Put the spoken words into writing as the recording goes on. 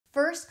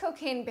First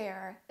cocaine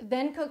bear,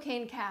 then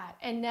cocaine cat,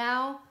 and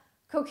now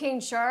cocaine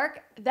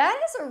shark. That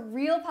is a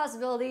real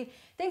possibility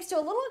thanks to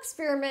a little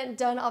experiment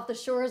done off the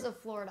shores of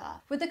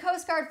Florida. With the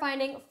Coast Guard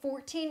finding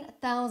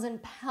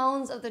 14,000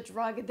 pounds of the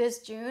drug this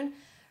June,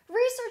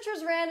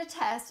 researchers ran a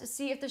test to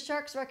see if the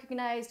sharks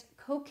recognized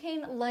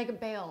cocaine-like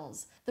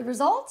bales. The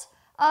result?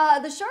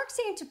 The sharks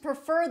seemed to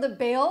prefer the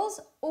bales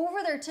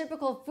over their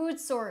typical food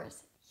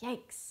source.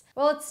 Yikes.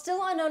 Well, it's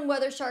still unknown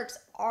whether sharks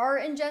are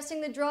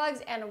ingesting the drugs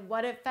and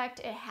what effect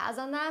it has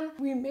on them.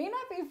 We may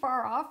not be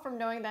far off from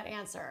knowing that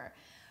answer.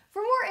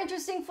 For more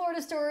interesting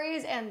Florida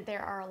stories, and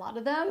there are a lot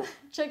of them,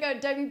 check out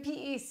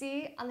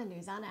WPEC on the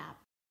NewsON app.